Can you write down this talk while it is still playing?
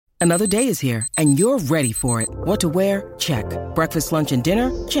Another day is here, and you're ready for it. What to wear? Check. Breakfast, lunch, and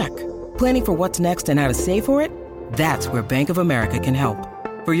dinner? Check. Planning for what's next and how to save for it? That's where Bank of America can help.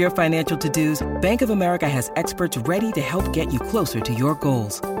 For your financial to-dos, Bank of America has experts ready to help get you closer to your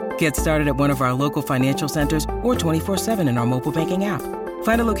goals. Get started at one of our local financial centers or 24/7 in our mobile banking app.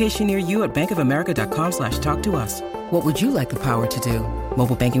 Find a location near you at bankofamerica.com/talktous. What would you like the power to do?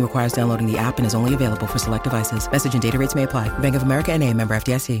 Mobile banking requires downloading the app and is only available for select devices. Message and data rates may apply. Bank of America N.A., member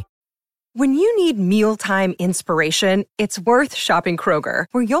FDIC. When you need mealtime inspiration, it's worth shopping Kroger,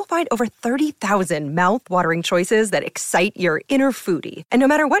 where you'll find over 30,000 mouth-watering choices that excite your inner foodie. And no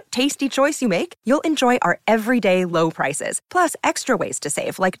matter what tasty choice you make, you'll enjoy our everyday low prices, plus extra ways to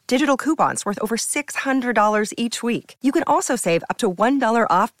save, like digital coupons worth over $600 each week. You can also save up to $1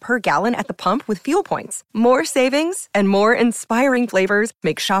 off per gallon at the pump with fuel points. More savings and more inspiring flavors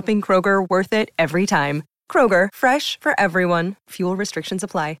make shopping Kroger worth it every time. Kroger, fresh for everyone. Fuel restrictions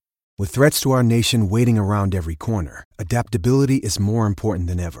apply. With threats to our nation waiting around every corner, adaptability is more important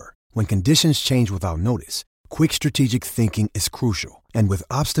than ever. When conditions change without notice, quick strategic thinking is crucial. And with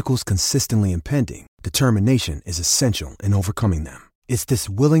obstacles consistently impending, determination is essential in overcoming them. It's this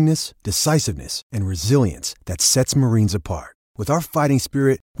willingness, decisiveness, and resilience that sets Marines apart. With our fighting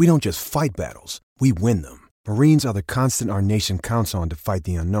spirit, we don't just fight battles, we win them. Marines are the constant our nation counts on to fight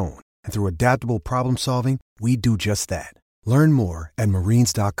the unknown. And through adaptable problem solving, we do just that. Learn more at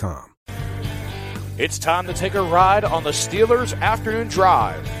marines.com. It's time to take a ride on the Steelers Afternoon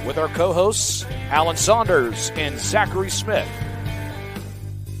Drive with our co-hosts Alan Saunders and Zachary Smith.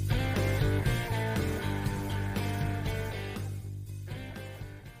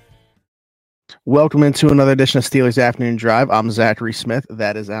 Welcome into another edition of Steelers Afternoon Drive. I'm Zachary Smith.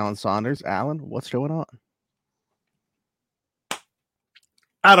 That is Alan Saunders. Alan, what's going on?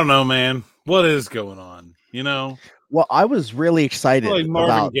 I don't know, man. What is going on? You know? Well, I was really excited like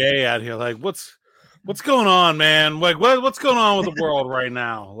Marvin Gaye out here. Like, what's going on, man? Like, what's going on with the world right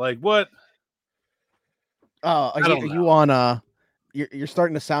now? Like, what? You on? You're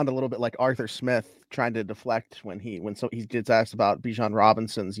starting to sound a little bit like Arthur Smith trying to deflect when he gets asked about Bijan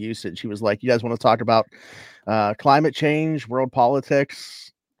Robinson's usage. He was like, "You guys want to talk about climate change, world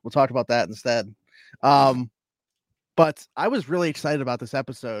politics? We'll talk about that instead." But I was really excited about this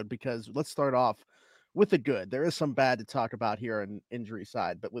episode because let's start off with the good. There is some bad to talk about here on injury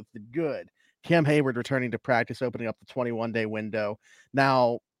side, but with the good, Cam Hayward returning to practice, opening up the 21-day window.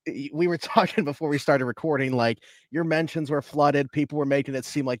 Now, we were talking before we started recording, like your mentions were flooded. People were making it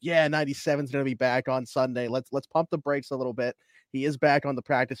seem like, yeah, 97 is going to be back on Sunday. Let's pump the brakes a little bit. He is back on the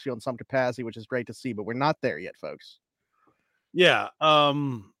practice field in some capacity, which is great to see, but we're not there yet, folks. Yeah.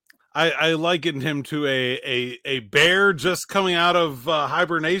 I liken him to a bear just coming out of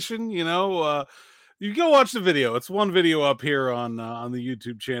hibernation. You know, you go watch the video. It's one video up here on the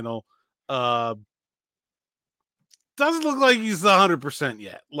YouTube channel. Doesn't look like he's 100%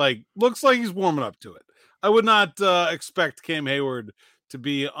 yet. Like, looks like he's warming up to it. I would not expect Cam Hayward to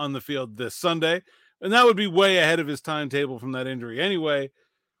be on the field this Sunday, and that would be way ahead of his timetable from that injury. Anyway,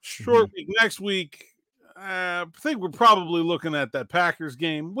 short week next week. I think we're probably looking at that Packers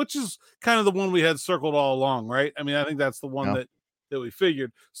game, which is kind of the one we had circled all along, right? I mean, I think that's the one that we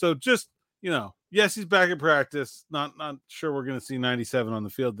figured. So just, you know, yes, he's back in practice. Not sure we're going to see 97 on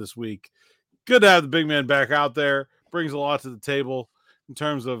the field this week. Good to have the big man back out there. Brings a lot to the table in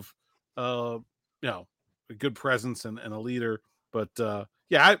terms of, you know, a good presence and a leader. But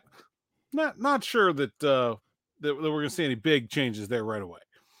yeah, I'm not sure that that we're going to see any big changes there right away.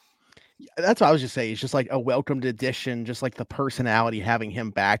 That's what I was just saying. It's just like a welcomed addition, just like the personality having him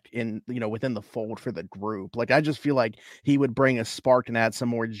back in, you know, within the fold for the group. Like, I just feel like he would bring a spark and add some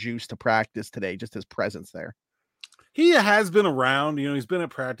more juice to practice today, just his presence there. He has been around, you know, he's been at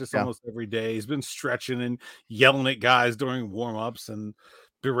practice almost every day. He's been stretching and yelling at guys during warm-ups and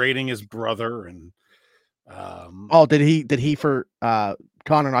berating his brother. And did he for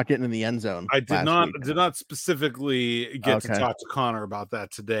Connor not getting in the end zone? I did not specifically get to talk to Connor about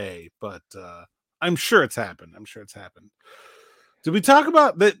that today, but I'm sure it's happened. Did we talk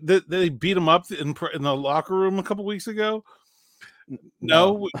about that they beat him up in the locker room a couple weeks ago?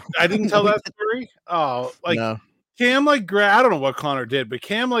 No, I didn't tell that story. Oh, like no. Cam I don't know what Connor did, but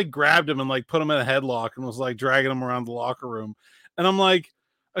Cam grabbed him and put him in a headlock and was dragging him around the locker room. And I'm like,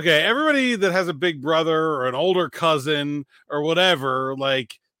 okay, everybody that has a big brother or an older cousin or whatever,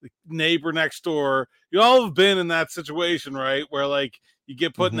 like the neighbor next door, you all have been in that situation, right? Where you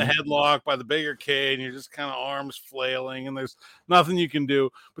get put in a headlock by the bigger kid and you're just kind of arms flailing and there's nothing you can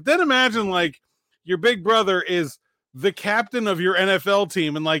do. But then imagine your big brother is the captain of your NFL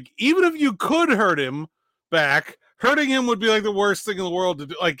team. And even if you could hurt hurting him would be like the worst thing in the world to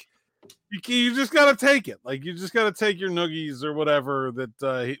do. Like, you just got to take it. Like, you just got to take your noogies or whatever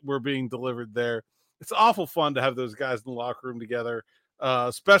that were being delivered there. It's awful fun to have those guys in the locker room together.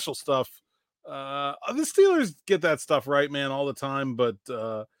 Special stuff. The Steelers get that stuff right, man, all the time. But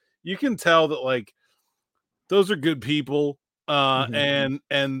you can tell that, like, those are good people. And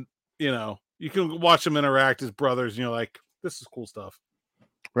you know, you can watch them interact as brothers, and you're like, this is cool stuff.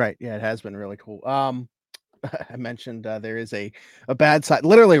 Right. Yeah, it has been really cool. I mentioned there is a bad side.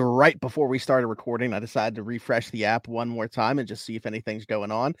 Literally right before we started recording, I decided to refresh the app one more time and just see if anything's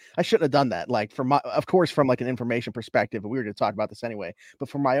going on. I shouldn't have done that. Like, of course, from like an information perspective, we were going to talk about this anyway. But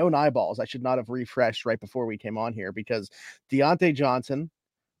for my own eyeballs, I should not have refreshed right before we came on here, because Deontay Johnson,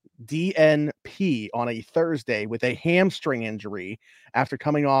 DNP, on a Thursday with a hamstring injury after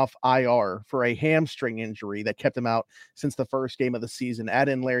coming off IR for a hamstring injury that kept him out since the first game of the season. Add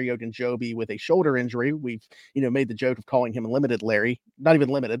in Larry Ogunjobi with a shoulder injury. We've, made the joke of calling him limited Larry, not even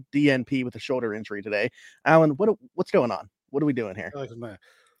limited, DNP with a shoulder injury today. Alan, what's going on? What are we doing here? Like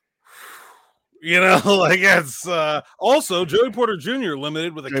it's also Joey Porter Jr.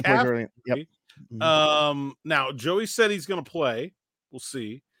 limited with a calf. Yep. Now Joey said he's going to play. We'll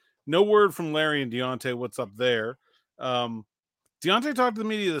see. No word from Larry and Deontay. What's up there? Deontay talked to the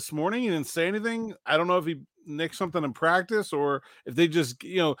media this morning. He didn't say anything. I don't know if he nicked something in practice or if they just,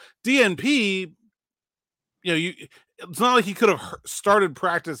 DNP, it's not like he could have started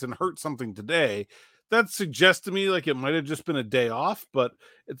practice and hurt something today. That suggests to me like it might have just been a day off, but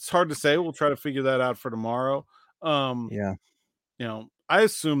it's hard to say. We'll try to figure that out for tomorrow. I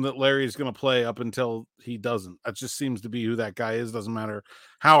assume that Larry is going to play up until he doesn't. That just seems to be who that guy is. Doesn't matter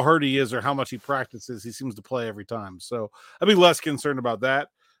how hurt he is or how much he practices. He seems to play every time. So I'd be less concerned about that.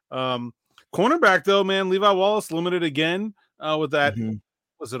 Cornerback, though, man, Levi Wallace limited again with that.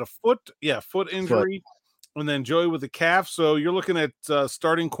 Was it a foot? Yeah, foot injury. And then Joey with the calf. So you're looking at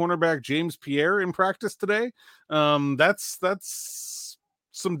starting cornerback James Pierre in practice today. That's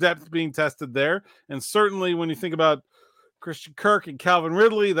some depth being tested there. And certainly when you think about Christian Kirk and Calvin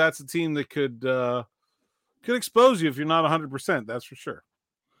Ridley, that's a team that could expose you if you're not 100%. That's for sure.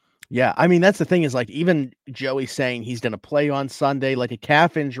 Yeah, I mean, that's the thing is, like, even Joey saying he's going to play on Sunday, like a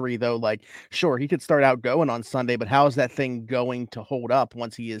calf injury, though, like, sure, he could start out going on Sunday, but how is that thing going to hold up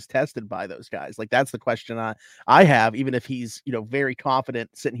once he is tested by those guys? Like, that's the question I have, even if he's, very confident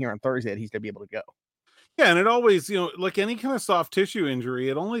sitting here on Thursday that he's going to be able to go. Yeah, and it always, like any kind of soft tissue injury,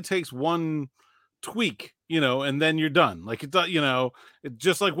 it only takes one tweak, and then you're done. Like it, it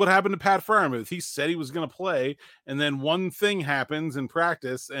just like what happened to Pat Freiermuth. He said he was going to play, and then one thing happens in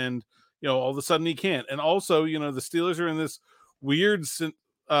practice, and all of a sudden he can't. And also, the Steelers are in this weird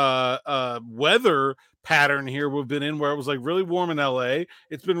weather pattern here we've been in, where it was like really warm in LA.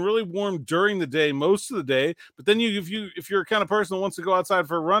 It's been really warm during the day, most of the day, but then if you're a kind of person that wants to go outside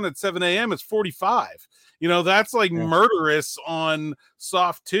for a run at 7 a.m., it's 45. That's like murderous on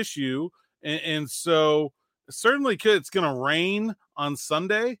soft tissue. And so certainly it's going to rain on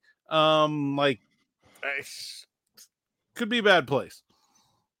Sunday. Could be a bad place.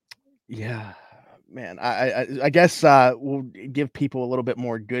 Yeah, man. I guess we'll give people a little bit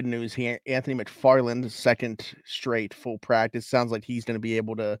more good news here. Anthony McFarland, second straight full practice. Sounds like he's going to be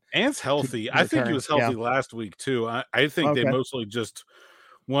able to. Ant's healthy. I think he was healthy last week too. I think they mostly just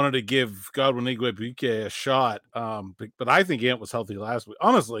wanted to give Godwin Igwebuike a shot. But I think Ant was healthy last week.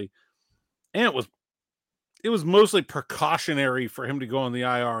 Honestly, it was mostly precautionary for him to go on the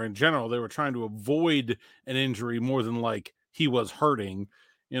IR in general. They were trying to avoid an injury more than like he was hurting,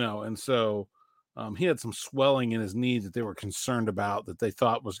 and so he had some swelling in his knee that they were concerned about, that they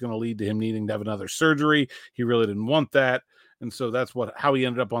thought was going to lead to him needing to have another surgery. He really didn't want that. And so that's how he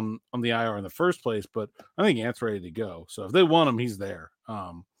ended up on the IR in the first place. But I think Ant's ready to go. So if they want him, he's there.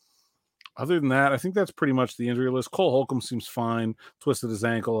 Other than that, I think that's pretty much the injury list. Cole Holcomb seems fine. Twisted his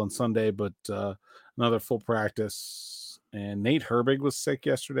ankle on Sunday, but another full practice. And Nate Herbig was sick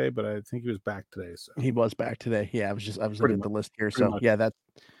yesterday, but I think he was back today. So he was back today. Yeah, I was looking at the list here. So yeah, that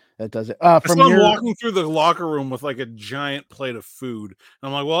does it. From walking through the locker room with like a giant plate of food, and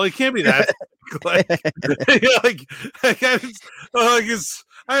I'm like, well, he can't be that.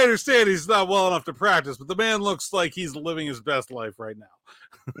 I understand he's not well enough to practice, but the man looks like he's living his best life right now.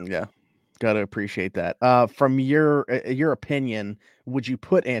 Yeah. Got to appreciate that. From your opinion, would you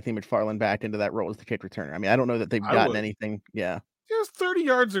put Anthony McFarland back into that role as the kick returner? I mean, I don't know that they've gotten anything. Yeah. He has 30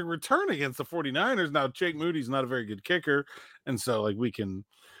 yards of return against the 49ers. Now, Jake Moody's not a very good kicker. And so like we can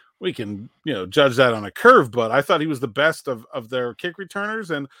judge that on a curve, but I thought he was the best of their kick returners.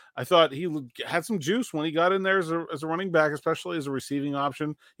 And I thought he had some juice when he got in there as a running back, especially as a receiving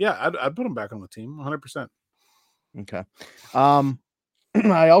option. Yeah, I'd put him back on the team 100%. Okay.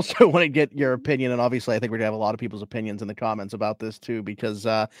 I also want to get your opinion, and obviously I think we're going to have a lot of people's opinions in the comments about this too, because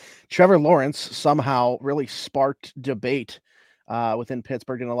Trevor Lawrence somehow really sparked debate within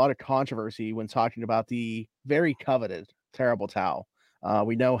Pittsburgh and a lot of controversy when talking about the very coveted terrible towel.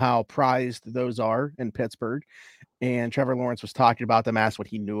 We know how prized those are in Pittsburgh, and Trevor Lawrence was talking about them, asked what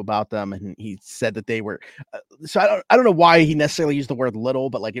he knew about them, and he said that they were. So I don't know why he necessarily used the word little,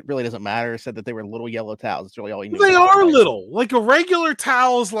 but like it really doesn't matter. Said that they were little yellow towels. It's really all he knew. They about are them, right? little. Like a regular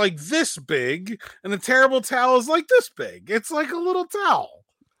towel is like this big, and a terrible towel is like this big. It's like a little towel.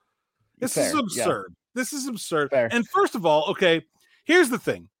 This is absurd. Yeah. This is absurd. Fair. And first of all, okay, here's the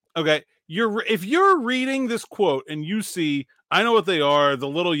thing. Okay, if you're reading this quote and you see, I know what they are, the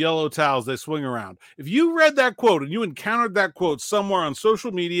little yellow towels they swing around. If you read that quote and you encountered that quote somewhere on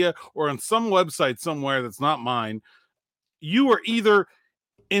social media or on some website somewhere that's not mine, you are either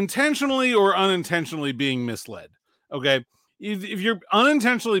intentionally or unintentionally being misled. Okay. If you're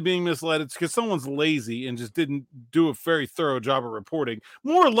unintentionally being misled, it's because someone's lazy and just didn't do a very thorough job of reporting.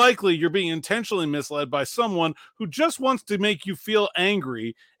 More likely, you're being intentionally misled by someone who just wants to make you feel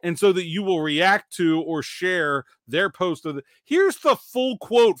angry, and so that you will react to or share their post. Here's the full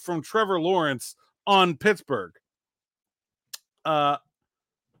quote from Trevor Lawrence on Pittsburgh.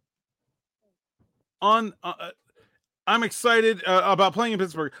 I'm excited about playing in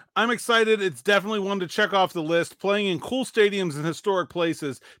Pittsburgh. I'm excited. It's definitely one to check off the list. Playing in cool stadiums and historic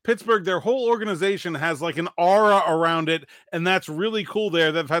places. Pittsburgh, their whole organization has like an aura around it, and that's really cool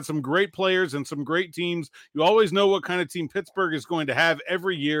there. They've had some great players and some great teams. You always know what kind of team Pittsburgh is going to have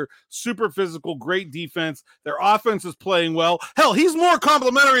every year. Super physical, great defense. Their offense is playing well. Hell, he's more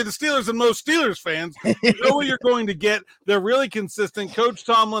complimentary of the Steelers than most Steelers fans. You know what you're going to get. They're really consistent. Coach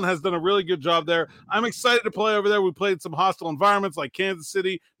Tomlin has done a really good job there. I'm excited to play over there. We played some hostile environments like Kansas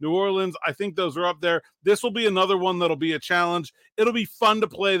City, New Orleans. I think those are up there. This will be another one that'll be a challenge. It'll be fun to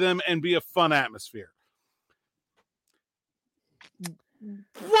play them and be a fun atmosphere.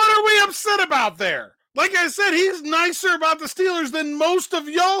 What are we upset about there? Like I said, he's nicer about the Steelers than most of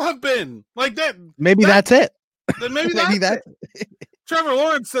y'all have been. Like that. Maybe that's it. Then maybe that's it. Trevor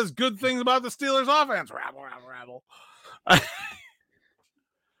Lawrence says good things about the Steelers offense. Rabble, rabble, rabble.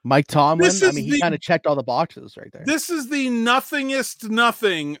 Mike Tomlin, I mean, he kind of checked all the boxes right there. This is the nothingest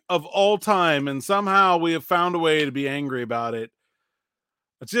nothing of all time, and somehow we have found a way to be angry about it.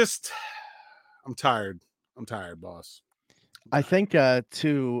 I'm tired. I'm tired, boss. I think,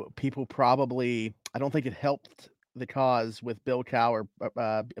 too, people probably, I don't think it helped the cause with Bill Cowher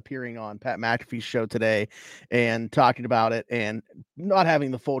appearing on Pat McAfee's show today and talking about it and not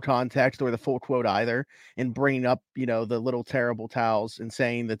having the full context or the full quote either, and bringing up, the little terrible towels and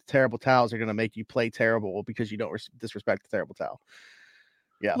saying that the terrible towels are going to make you play terrible because you don't disrespect the terrible towel.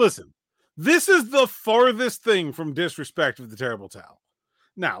 Yeah. Listen, this is the farthest thing from disrespect of the terrible towel.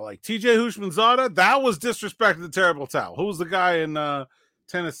 Now, like TJ Houshmandzadeh, that was disrespect of the terrible towel. Who was the guy in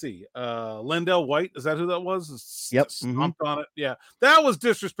Tennessee? Lendell White, is that who that was? Yep. Stomped on it. Yeah, that was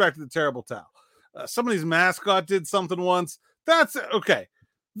disrespect of the terrible towel. Somebody's mascot did something once. That's okay.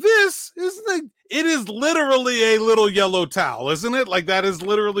 This is it is literally a little yellow towel, isn't it? Like that is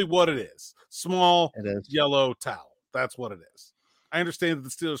literally what it is. Small yellow towel. That's what it is. I understand that the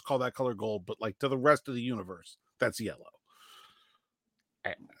Steelers call that color gold, but like to the rest of the universe, that's yellow.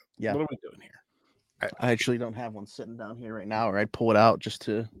 Yeah. What are we doing here? I actually don't have one sitting down here right now, or I'd pull it out just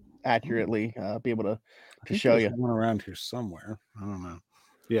to accurately be able to show you. One around here somewhere. I don't know.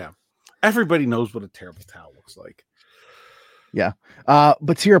 Yeah. Everybody knows what a terrible towel looks like. Yeah.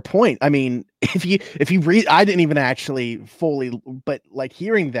 But to your point, I mean, if you read, I didn't even actually fully, but like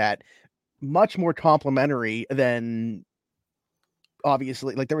hearing that, much more complimentary than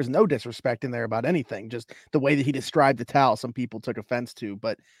obviously, like there was no disrespect in there about anything, just the way that he described the towel, some people took offense to,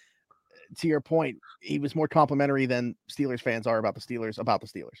 but to your point, he was more complimentary than Steelers fans are about the Steelers.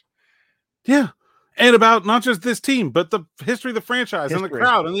 Yeah. And about not just this team, but the history of the franchise and the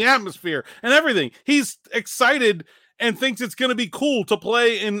crowd and the atmosphere and everything. He's excited and thinks it's going to be cool to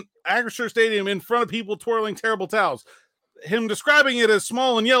play in Acrisure Stadium in front of people twirling terrible towels. Him describing it as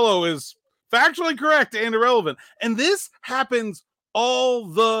small and yellow is factually correct and irrelevant. And this happens all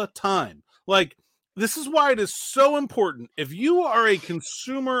the time. Like, this is why it is so important. If you are a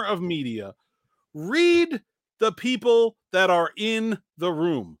consumer of media, read the people that are in the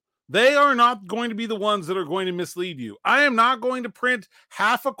room. They are not going to be the ones that are going to mislead you. I am not going to print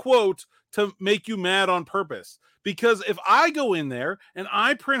half a quote to make you mad on purpose. Because if I go in there and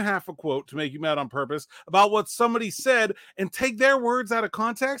I print half a quote to make you mad on purpose about what somebody said and take their words out of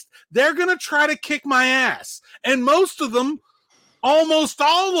context, they're going to try to kick my ass. And most of them almost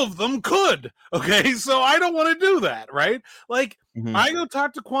all of them could. Okay, so I don't want to do that, right? Like, I go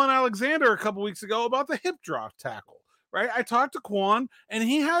talk to Quan Alexander a couple weeks ago about the hip drop tackle, right? I talked to Quan, and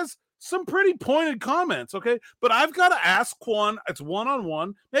he has some pretty pointed comments, okay? But I've got to ask Quan, it's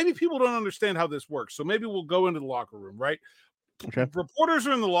one-on-one. Maybe people don't understand how this works, so maybe we'll go into the locker room, right? Okay. Reporters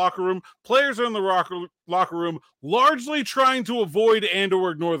are in the locker room, players are in the locker room, largely trying to avoid and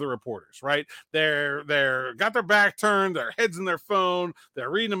or ignore the reporters, right? They're got their back turned, their heads in their phone, they're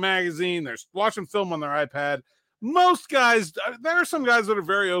reading a magazine, they're watching film on their iPad. Most guys, there are some guys that are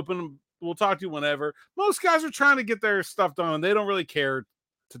very open. We'll talk to you whenever. Most guys are trying to get their stuff done, and they don't really care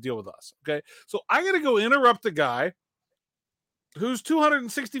to deal with us, okay? So I got to go interrupt a guy who's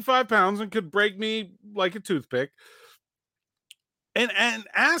 265 pounds and could break me like a toothpick, and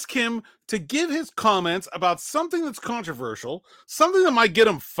ask him to give his comments about something that's controversial, something that might get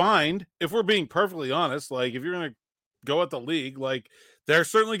him fined, if we're being perfectly honest. Like, if you're going to go at the league, like, they're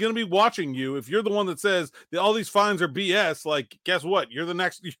certainly going to be watching you. If you're the one that says that all these fines are BS, like, guess what? You're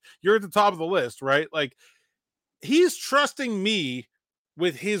at the top of the list, right? Like, he's trusting me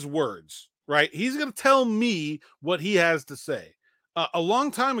with his words, right? He's going to tell me what he has to say. A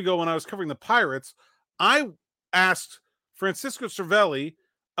long time ago, when I was covering the Pirates, I asked Francisco Cervelli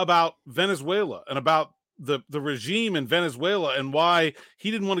about Venezuela and about the regime in Venezuela and why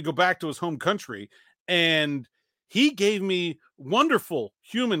he didn't want to go back to his home country. And he gave me wonderful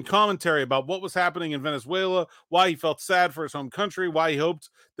human commentary about what was happening in Venezuela, why he felt sad for his home country, why he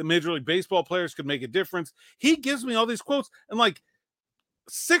hoped that Major League Baseball players could make a difference. He gives me all these quotes. And like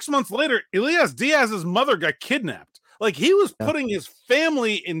 6 months later, Elias Diaz's mother got kidnapped. Like, he was putting his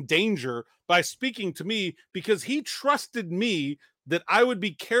family in danger by speaking to me because he trusted me that I would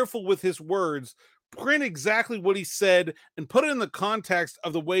be careful with his words, print exactly what he said, and put it in the context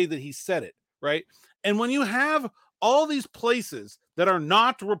of the way that he said it, right? And when you have all these places that are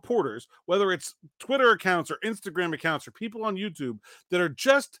not reporters, whether it's Twitter accounts or Instagram accounts or people on YouTube that are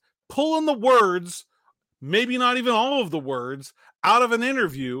just pulling the words, maybe not even all of the words, out of an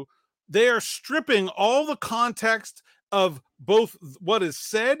interview, they are stripping all the context of both what is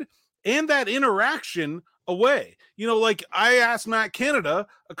said and that interaction away. You know, like, I asked Matt Canada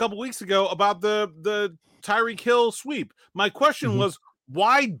a couple weeks ago about the Tyreek Hill sweep. My question was,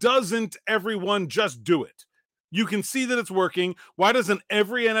 why doesn't everyone just do it? You can see that it's working. Why doesn't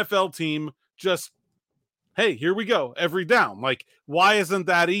every NFL team just, hey, here we go, every down? Like, why isn't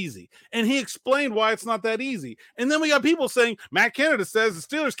that easy? And he explained why it's not that easy. And then we got people saying, Matt Canada says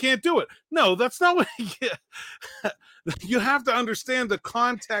the Steelers can't do it. No, that's not what you have to understand the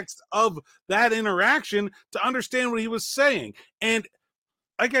context of that interaction to understand what he was saying. And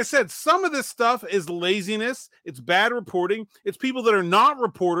like I said, some of this stuff is laziness. It's bad reporting. It's people that are not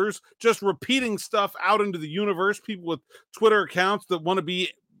reporters just repeating stuff out into the universe, people with Twitter accounts that want to be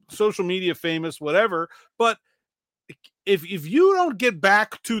social media famous, whatever. But if you don't get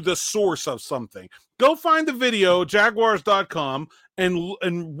back to the source of something, go find the video, jaguars.com,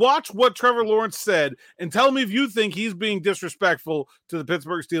 and watch what Trevor Lawrence said and tell me if you think he's being disrespectful to the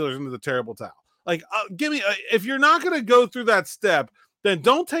Pittsburgh Steelers and to the terrible towel. Like, if you're not going to go through that step, then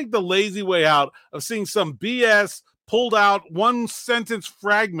don't take the lazy way out of seeing some BS pulled out one sentence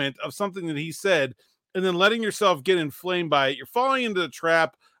fragment of something that he said and then letting yourself get inflamed by it. You're falling into the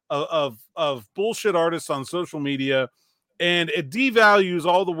trap of bullshit artists on social media, and it devalues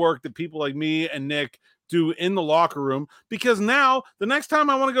all the work that people like me and Nick do in the locker room, because now the next time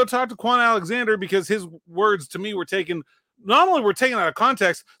I want to go talk to Quan Alexander, because his words to me were taken, not only were taken out of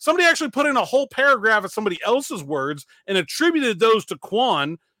context, somebody actually put in a whole paragraph of somebody else's words and attributed those to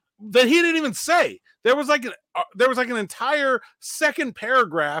Quan that he didn't even say. There was like an entire second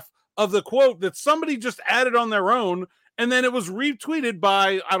paragraph of the quote that somebody just added on their own, and then it was retweeted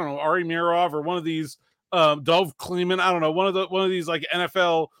by, I don't know, Ari Mirov or one of these Dov Kleeman, I don't know, one of these like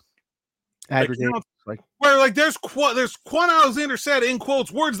NFL aggregators, where like there's Quan Alexander said in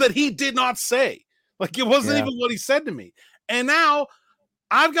quotes words that he did not say. Like, it wasn't even what he said to me. And now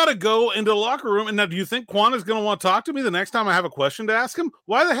I've got to go into the locker room. And now, do you think Quan is going to want to talk to me the next time I have a question to ask him?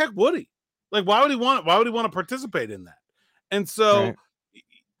 Why the heck would he? Like, why would he want to participate in that? And so,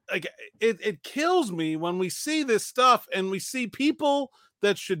 like, it kills me when we see this stuff and we see people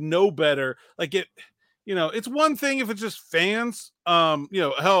that should know better. Like, it's one thing if it's just fans.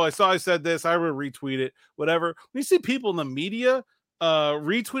 Hell, I said this, I would retweet it, whatever. When you see people in the media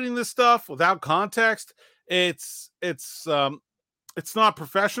retweeting this stuff without context, it's not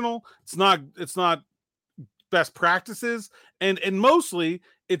professional. It's not best practices, and mostly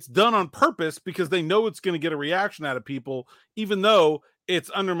it's done on purpose because they know it's going to get a reaction out of people, even though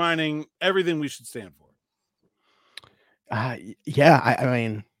it's undermining everything we should stand for. Yeah, I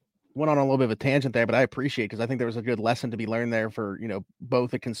mean, went on a little bit of a tangent there, but I appreciate because I think there was a good lesson to be learned there for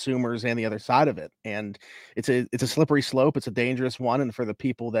both the consumers and the other side of it. And it's a slippery slope. It's a dangerous one, and for the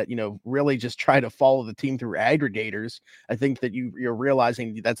people that really just try to follow the team through aggregators, I think that you're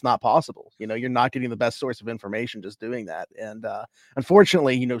realizing that's not possible. You're not getting the best source of information just doing that. And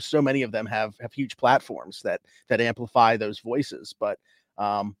unfortunately, so many of them have huge platforms that amplify those voices. But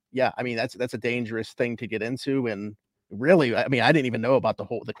yeah, I mean that's a dangerous thing to get into. And really, I mean, I didn't even know about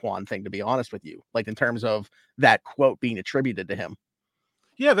the Quan thing, to be honest with you, like in terms of that quote being attributed to him.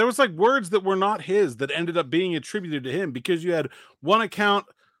 Yeah, there was like words that were not his that ended up being attributed to him because you had one account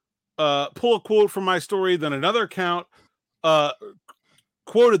pull a quote from my story, then another account uh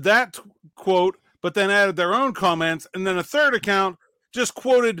quoted that quote, but then added their own comments, and then a third account just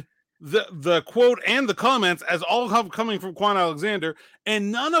quoted the quote and the comments as all coming from Quan Alexander,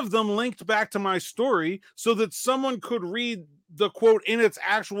 and none of them linked back to my story so that someone could read the quote in its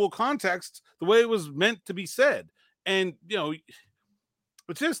actual context the way it was meant to be said. And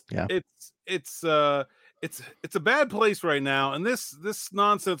it's just Yeah. it's a bad place right now, and this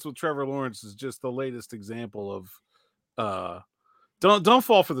nonsense with Trevor Lawrence is just the latest example of don't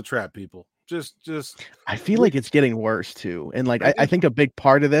fall for the trap, people. Just I feel like it's getting worse too. And like I think a big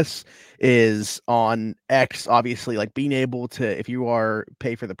part of this is on X, obviously, like being able to, if you are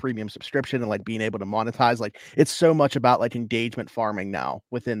pay for the premium subscription and like being able to monetize, like it's so much about like engagement farming now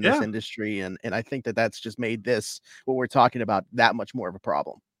within this industry. And I think that's just made this what we're talking about that much more of a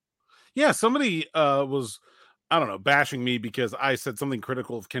problem. Yeah, somebody was, I don't know, bashing me because I said something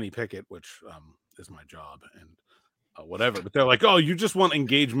critical of Kenny Pickett, which is my job, and whatever. But they're like, "Oh, you just want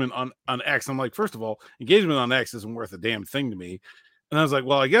engagement on X." I'm like, first of all, engagement on X isn't worth a damn thing to me. And I was like,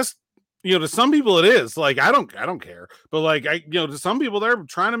 well, I guess to some people it is. Like, I don't care, but like to some people they're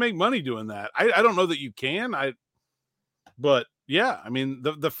trying to make money doing that. I don't know that you can. But yeah, I mean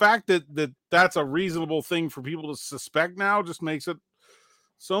the fact that that's a reasonable thing for people to suspect now just makes it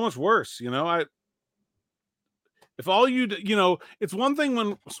so much worse. If all it's one thing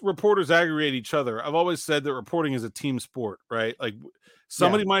when reporters aggregate each other. I've always said that reporting is a team sport, right? Like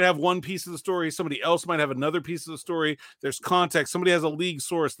somebody might have one piece of the story, somebody else might have another piece of the story. There's context. Somebody has a league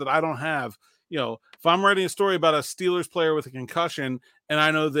source that I don't have. If I'm writing a story about a Steelers player with a concussion, and I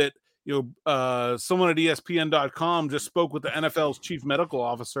know that someone at ESPN.com just spoke with the NFL's chief medical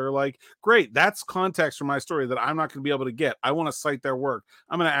officer, like, great, that's context for my story that I'm not going to be able to get. I want to cite their work.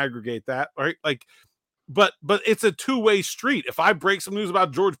 I'm going to aggregate that, right? Like, but it's a two-way street. If I break some news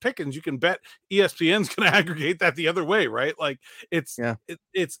about George Pickens, you can bet ESPN's going to aggregate that the other way, right? Like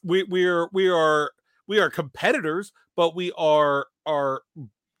we are competitors, but we are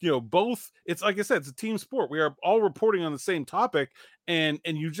both. It's like I said, it's a team sport. We are all reporting on the same topic, and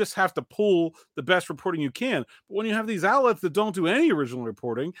you just have to pull the best reporting you can. But when you have these outlets that don't do any original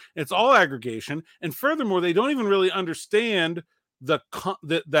reporting, it's all aggregation, and furthermore, they don't even really understand that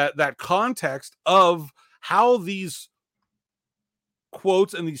context of how these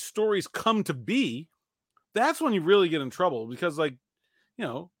quotes and these stories come to be. That's when you really get in trouble, because I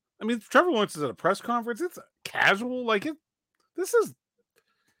mean, Trevor Lawrence is at a press conference. It's casual. This is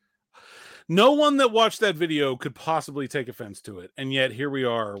no one that watched that video could possibly take offense to it. And yet here we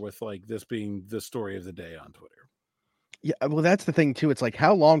are with like this being the story of the day on Twitter. Yeah. Well, that's the thing too. It's like,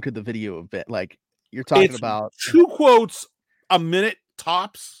 how long could the video have been? Like you're talking about 2 quotes a minute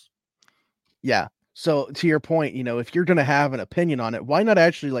tops. Yeah. So to your point, if you're going to have an opinion on it, why not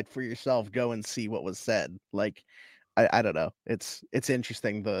actually like for yourself go and see what was said? Like, I don't know. It's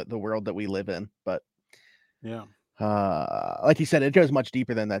interesting the world that we live in, but yeah. Like you said, it goes much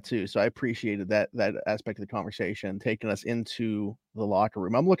deeper than that too. So I appreciated that aspect of the conversation, taking us into the locker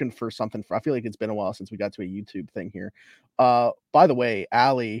room. I'm looking for something I feel like it's been a while since we got to a YouTube thing here. By the way,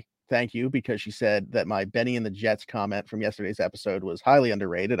 Allie, thank you, because she said that my Benny and the Jets comment from yesterday's episode was highly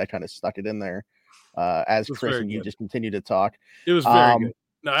underrated. I kind of stuck it in there as Chris and you just continue to talk. It was very good.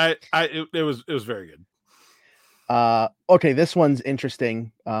 No, it was very good. Okay, this one's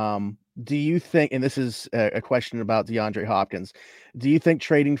interesting. Do you think, and this is a question about DeAndre Hopkins, do you think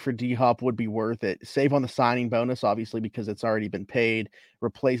trading for D-Hop would be worth it? Save on the signing bonus, obviously, because it's already been paid.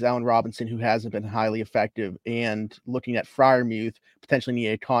 Replace Allen Robinson, who hasn't been highly effective, and looking at Freiermuth, potentially need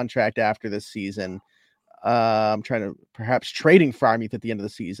a contract after this season. I'm trying to perhaps trading Freiermuth at the end of the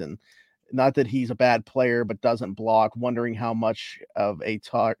season. Not that he's a bad player, but doesn't block. Wondering how much of a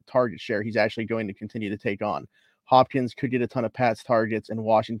target share he's actually going to continue to take on. Hopkins could get a ton of pass targets, and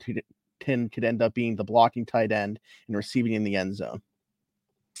Washington could end up being the blocking tight end and receiving in the end zone.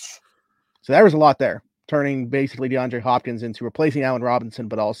 So there was a lot there, turning basically DeAndre Hopkins into replacing Allen Robinson,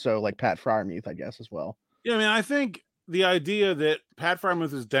 but also like Pat Freiermuth, I guess, as well. Yeah, I mean, I think the idea that Pat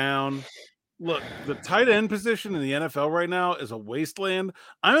Freiermuth is down. Look, the tight end position in the NFL right now is a wasteland.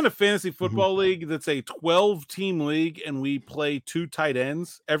 I'm in a fantasy Mhm. football league that's a 12-team league, and we play 2 tight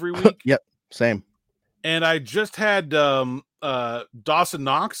ends every week. Yep, same. And I just had Dawson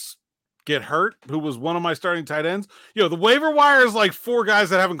Knox get hurt, who was one of my starting tight ends. The waiver wire is like 4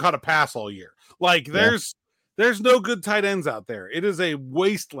 guys that haven't caught a pass all year. Like there's no good tight ends out there. It is a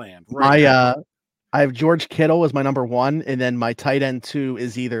wasteland right now. I have George Kittle as my number 1, and then my tight end 2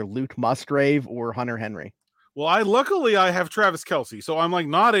 is either Luke Musgrave or Hunter Henry. Well, luckily I have Travis Kelce, so I'm like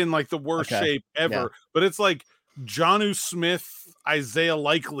not in like the worst shape ever. Yeah. But it's like Jonnu Smith, Isaiah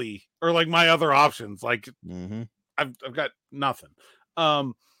Likely, or like my other options. Like I've got nothing.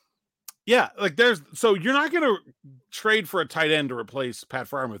 Yeah, like so you're not going to trade for a tight end to replace Pat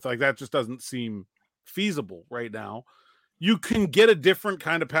Freiermuth. Like that just doesn't seem feasible right now. You can get a different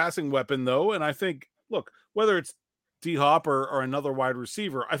kind of passing weapon though, and I think look, whether it's D-Hop or another wide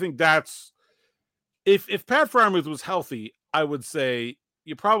receiver, I think that's if Pat Freiermuth was healthy, I would say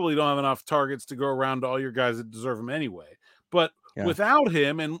you probably don't have enough targets to go around to all your guys that deserve him anyway. But without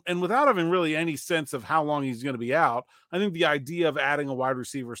him and without having really any sense of how long he's going to be out, I think the idea of adding a wide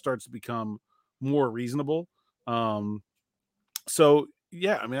receiver starts to become more reasonable. So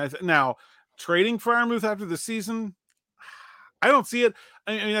yeah, I mean, now trading Freiermuth after the season, I don't see it.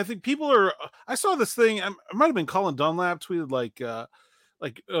 I mean, I think people are. I saw this thing. It might have been Colin Dunlap tweeted like the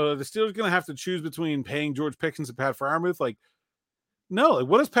Steelers going to have to choose between paying George Pickens and Pat Freiermuth. Like, no, like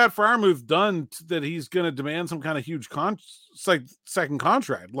what has Pat Freiermuth done that he's going to demand some kind of huge second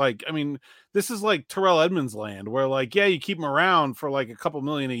contract? Like, I mean, this is like Terrell Edmonds land where like, yeah, you keep him around for like a couple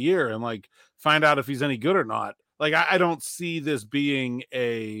million a year and like find out if he's any good or not. Like, I don't see this being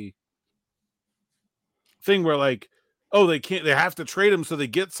a thing where like, oh, they have to trade him so they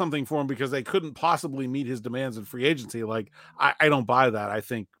get something for him because they couldn't possibly meet his demands in free agency. Like, I don't buy that. I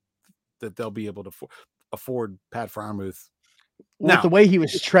think that they'll be able to afford Pat Freiermuth. With the way he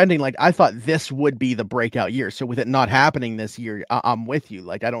was trending, like I thought this would be the breakout year. So with it not happening this year, I'm with you.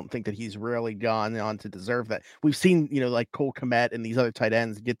 Like I don't think that he's really gone on to deserve that. We've seen, like Cole Kmet and these other tight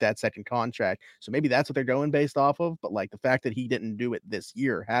ends get that second contract. So maybe that's what they're going based off of. But like the fact that he didn't do it this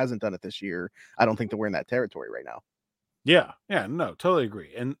year, hasn't done it this year, I don't think that we're in that territory right now. Yeah, no, totally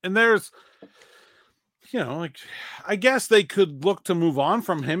agree. And there's, like I guess they could look to move on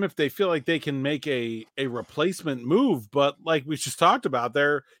from him if they feel like they can make a replacement move. But like we just talked about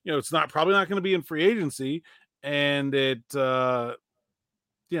there, it's probably not going to be in free agency, and it,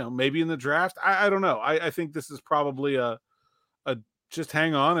 maybe in the draft. I don't know. I think this is probably a just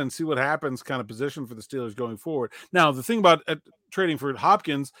hang on and see what happens kind of position for the Steelers going forward. Now, the thing about trading for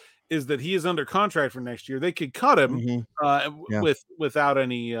Hopkins is that he is under contract for next year. They could cut him without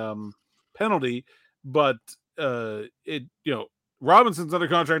any penalty, but Robinson's under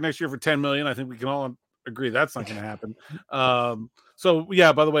contract next year for $10 million. I think we can all agree that's not going to happen. So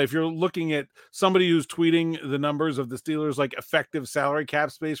yeah, by the way, if you're looking at somebody who's tweeting the numbers of the Steelers like effective salary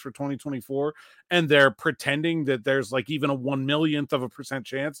cap space for 2024, and they're pretending that there's like even a 1/1,000,000%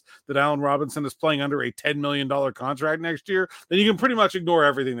 chance that Allen Robinson is playing under a $10 million contract next year, then you can pretty much ignore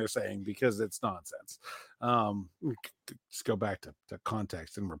everything they're saying because it's nonsense. Just go back to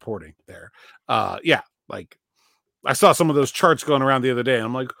context and reporting there. Like I saw some of those charts going around the other day and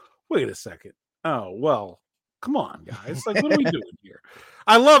I'm like, wait a second. Oh, well, come on, guys. Like, what are we doing here?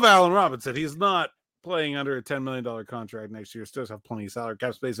 I love Allen Robinson. He's not playing under a $10 million contract next year. Still have plenty of salary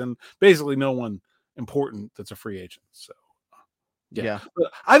cap space and basically no one important that's a free agent. So, yeah.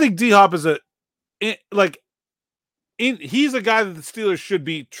 But I think D-Hop is he's a guy that the Steelers should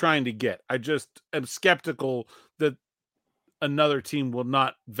be trying to get. I just am skeptical that another team will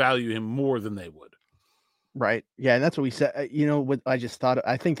not value him more than they would. Right. Yeah. And that's what we said. What I just thought,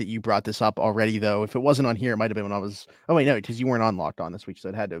 I think that you brought this up already, though. If it wasn't on here, it might have been when I was, no, because you weren't on Locked On this week. So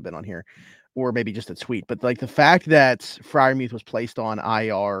it had to have been on here or maybe just a tweet. But like the fact that Freiermuth was placed on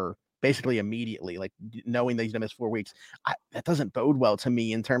IR basically immediately, like knowing that he's going to miss 4 weeks, that doesn't bode well to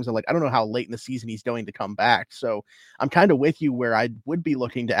me in terms of like, I don't know how late in the season he's going to come back. So I'm kind of with you where I would be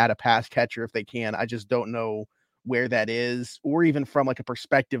looking to add a pass catcher if they can. I just don't know where that is, or even from like a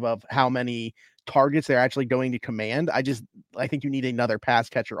perspective of how many targets they're actually going to command. I think you need another pass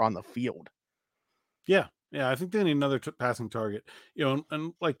catcher on the field. Yeah. I think they need another passing target,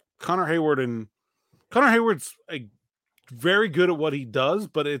 and like Connor Hayward's very good at what he does,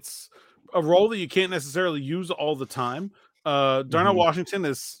 but it's a role that you can't necessarily use all the time. Darnell Washington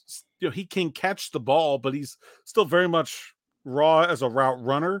is, he can catch the ball, but he's still very much raw as a route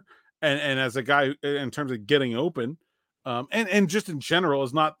runner and as a guy in terms of getting open. And just in general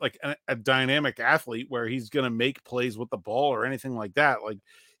is not like a dynamic athlete where he's going to make plays with the ball or anything like that. Like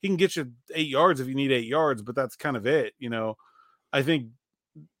he can get you 8 yards if you need 8 yards, but that's kind of it. I think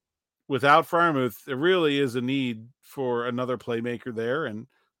without Freiermuth, there really is a need for another playmaker there, and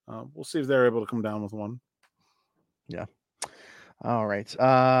we'll see if they're able to come down with one. Yeah. All right.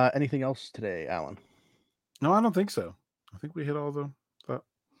 Anything else today, Alan? No, I don't think so. I think we hit all the.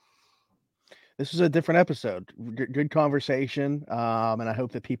 This is a different episode. Good conversation, and I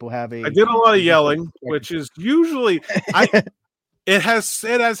hope that people have I did a lot of yelling, which is usually it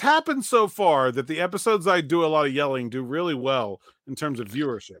has happened so far that the episodes I do a lot of yelling do really well in terms of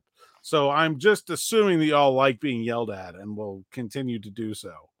viewership. So I'm just assuming that y'all like being yelled at and will continue to do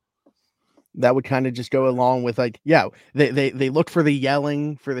so. That would kind of just go along with they look for the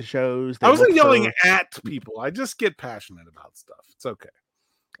yelling for the shows. I wasn't yelling at people. I just get passionate about stuff. It's okay.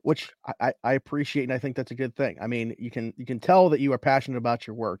 Which I appreciate, and I think that's a good thing. I mean, you can tell that you are passionate about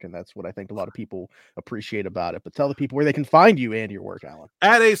your work, and that's what I think a lot of people appreciate about it. But tell the people where they can find you and your work, Alan.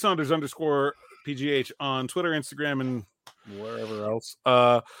 At @asaunders_PGH on Twitter, Instagram, and wherever else.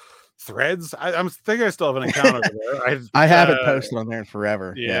 Threads. I think I still have an account over there. I haven't posted on there in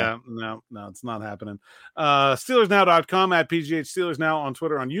forever. Yeah. No, it's not happening. SteelersNow.com, at PGH Steelers Now on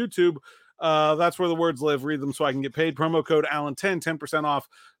Twitter, on YouTube. That's where the words live. Read them so I can get paid. Promo code Allen10, 10% off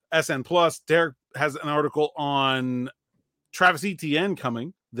SN Plus. Derek has an article on Travis Etienne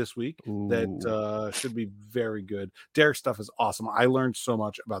coming this week. Ooh. That should be very good. Derek's stuff is awesome. I learned so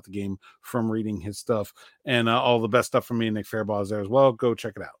much about the game from reading his stuff, and all the best stuff from me and Nick Fairbaugh is there as well. Go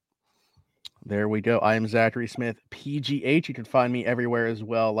check it out. There we go. I am Zachary Smith, PGH. You can find me everywhere as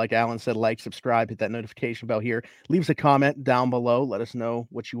well. Like Alan said, like, subscribe, hit that notification bell here. Leave us a comment down below. Let us know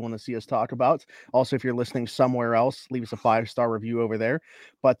what you want to see us talk about. Also, if you're listening somewhere else, leave us a 5-star review over there.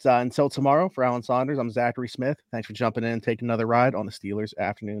 But until tomorrow, for Alan Saunders, I'm Zachary Smith. Thanks for jumping in and taking another ride on the Steelers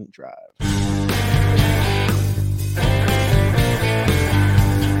Afternoon Drive.